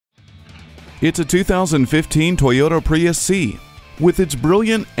It's a 2015 Toyota Prius C. With its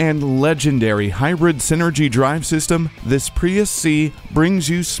brilliant and legendary hybrid Synergy drive system, this Prius C brings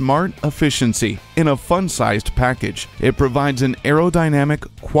you smart efficiency in a fun-sized package. It provides an aerodynamic,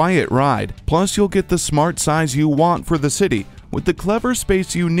 quiet ride, plus you'll get the smart size you want for the city with the clever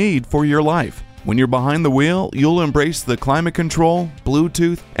space you need for your life. When you're behind the wheel, you'll embrace the climate control,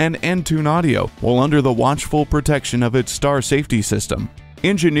 Bluetooth, and Entune audio while under the watchful protection of its Star safety system.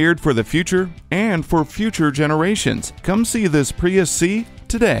 Engineered for the future and for future generations. Come see this Prius C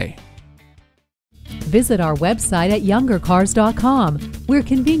today. Visit our website at youngercars.com. We're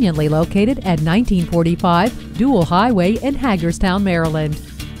conveniently located at 1945 Dual Highway in Hagerstown, Maryland.